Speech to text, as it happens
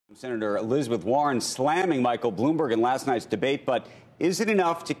Senator Elizabeth Warren slamming Michael Bloomberg in last night's debate, but is it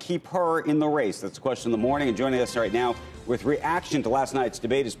enough to keep her in the race? That's the question of the morning. And joining us right now with reaction to last night's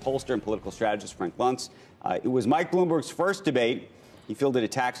debate is pollster and political strategist Frank Luntz. It was Mike Bloomberg's first debate. He fielded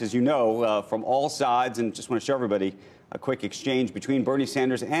attacks, as you know, from all sides. And just want to show everybody a quick exchange between Bernie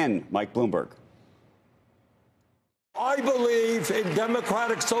Sanders and Mike Bloomberg. I believe in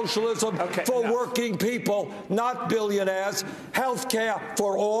democratic socialism for working people, not billionaires. Health care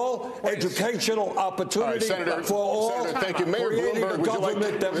for all, educational opportunity for all. Senator, thank you. Mayor Bloomberg, would you like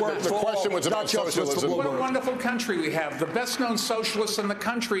to, the question was about socialism. What a wonderful country we have. The best-known socialist in the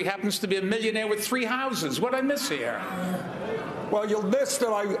country happens to be a millionaire with 3 houses. What I miss here? Well, you'll miss that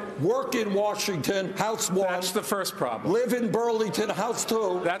I work in Washington, House 1. That's the first problem. Live in Burlington, House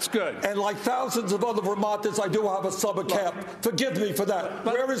 2. That's good. And like thousands of other Vermonters, I do have a summer camp. Forgive me for that.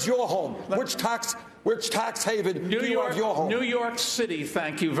 Where is your home? Which tax haven do you have your home? New York City,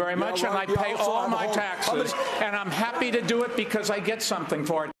 thank you very much. And I pay all my taxes. And I'm happy to do it because I get something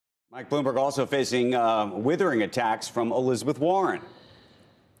for it. Mike Bloomberg also facing withering attacks from Elizabeth Warren.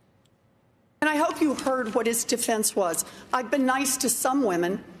 And I hope you heard what his defense was. I've been nice to some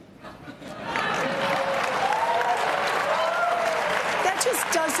women. That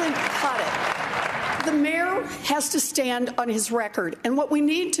just doesn't cut it. The mayor has to stand on his record. And what we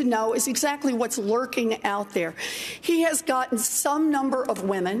need to know is exactly what's lurking out there. He has gotten some number of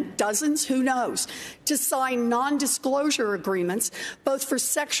women, dozens, who knows, to sign non-disclosure agreements, both for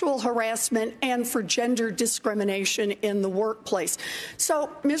sexual harassment and for gender discrimination in the workplace. So,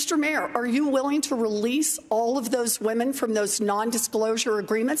 Mr. Mayor, are you willing to release all of those women from those non-disclosure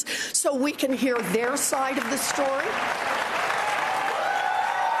agreements so we can hear their side of the story?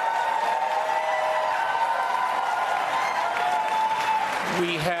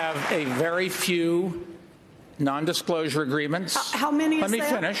 We have a very few non-disclosure agreements. How many is that? Let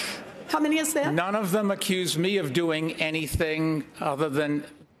me finish. How many is that? None of them accuse me of doing anything other than...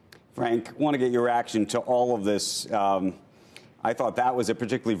 Frank, want to get your reaction to all of this. I thought that was a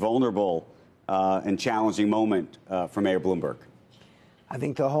particularly vulnerable and challenging moment for Mayor Bloomberg. I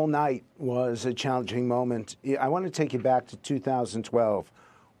think the whole night was a challenging moment. I want to take you back to 2012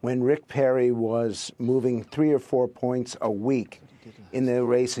 when Rick Perry was moving 3 or 4 points a week in the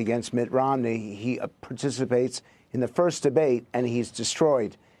race against Mitt Romney. He participates in the first debate, and he's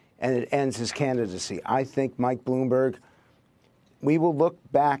destroyed, and it ends his candidacy. I think Mike Bloomberg, we will look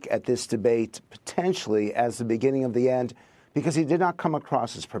back at this debate potentially as the beginning of the end because he did not come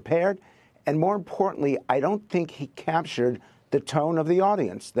across as prepared, and more importantly, I don't think he captured the tone of the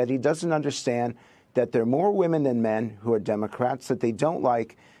audience, that he doesn't understand that there are more women than men who are Democrats, that they don't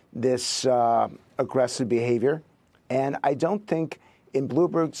like this aggressive behavior. And I don't think in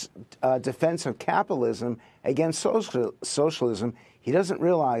Bloomberg's defense of capitalism against socialism, he doesn't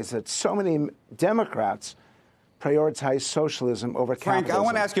realize that so many Democrats prioritize socialism over capitalism. Frank, I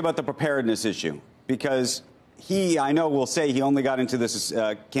want to ask you about the preparedness issue, because I know, will say he only got into this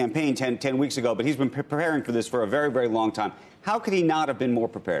campaign 10 weeks ago, but he's been preparing for this for a very, very long time. How could he not have been more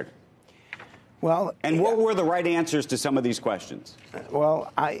prepared? Well, and what were the right answers to some of these questions?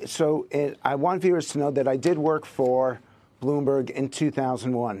 Well, I want viewers to know that I did work for Bloomberg in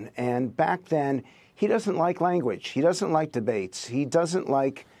 2001. And back then, he doesn't like language. He doesn't like debates. He doesn't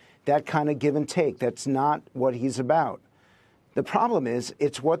like that kind of give and take. That's not what he's about. The problem is,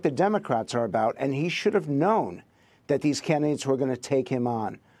 it's what the Democrats are about. And he should have known that these candidates were going to take him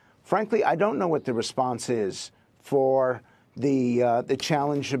on. Frankly, I don't know what the response is for the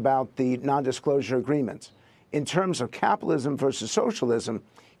challenge about the non-disclosure agreements. In terms of capitalism versus socialism,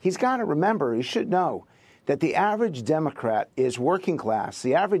 he's got to remember, he should know, that the average Democrat is working class.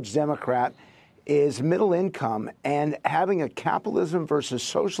 The average Democrat is middle income, and having a capitalism versus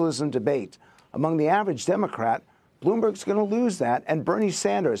socialism debate among the average Democrat, Bloomberg's going to lose that, and Bernie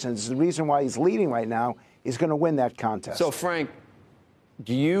Sanders, and this is the reason why he's leading right now, is going to win that contest. So, Frank,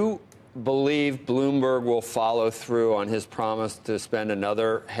 do you believe Bloomberg will follow through on his promise to spend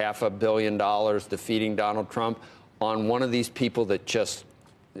another $500 million defeating Donald Trump on one of these people that just,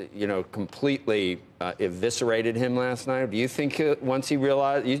 completely eviscerated him last night? Do you think once he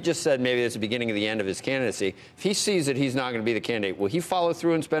realized, you just said maybe it's the beginning of the end of his candidacy, if he sees that he's not going to be the candidate, will he follow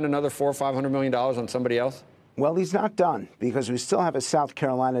through and spend another $400 or $500 million on somebody else? Well, he's not done, because we still have a South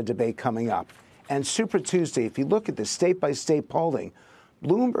Carolina debate coming up. And Super Tuesday, if you look at the state-by-state polling,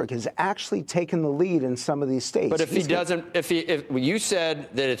 Bloomberg has actually taken the lead in some of these states. But if you said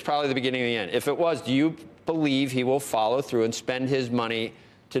that it's probably the beginning of the end, if it was, do you believe he will follow through and spend his money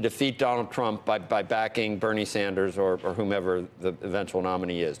to defeat Donald Trump by backing Bernie Sanders or whomever the eventual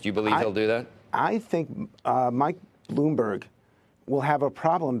nominee is? Do you believe he'll do that? I think Mike Bloomberg will have a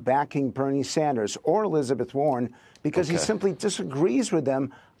problem backing Bernie Sanders or Elizabeth Warren because he simply disagrees with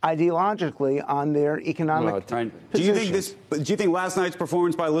them ideologically on their economic positions. Do you think last night's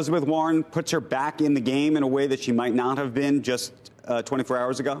performance by Elizabeth Warren puts her back in the game in a way that she might not have been just 24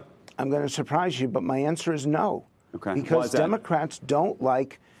 hours ago? I'm going to surprise you, but my answer is no. Okay. Because Democrats don't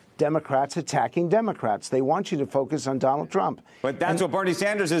like Democrats attacking Democrats. They want you to focus on Donald Trump. But that's what Bernie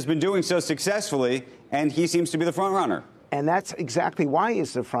Sanders has been doing so successfully, and he seems to be the front runner. And that's exactly why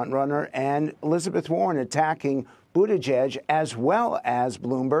he's the front runner. And Elizabeth Warren attacking Buttigieg as well as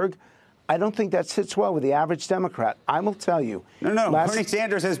Bloomberg, I don't think that sits well with the average Democrat. I will tell you. No. Bernie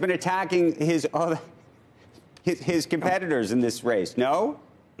Sanders has been attacking his competitors in this race. No?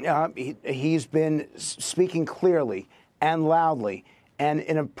 He's been speaking clearly and loudly and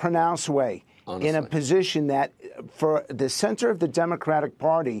in a pronounced way, in a position that for the center of the Democratic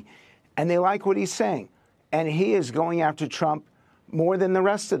Party, and they like what he's saying. And he is going after Trump more than the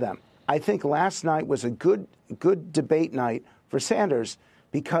rest of them. I think last night was a good debate night for Sanders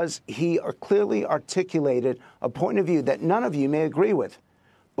because he clearly articulated a point of view that none of you may agree with.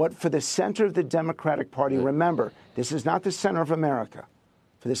 But for the center of the Democratic Party, remember, this is not the center of America.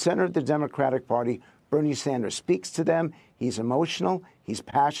 For the center of the Democratic Party, Bernie Sanders speaks to them. He's emotional, he's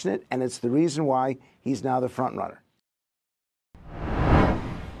passionate, and it's the reason why he's now the front runner.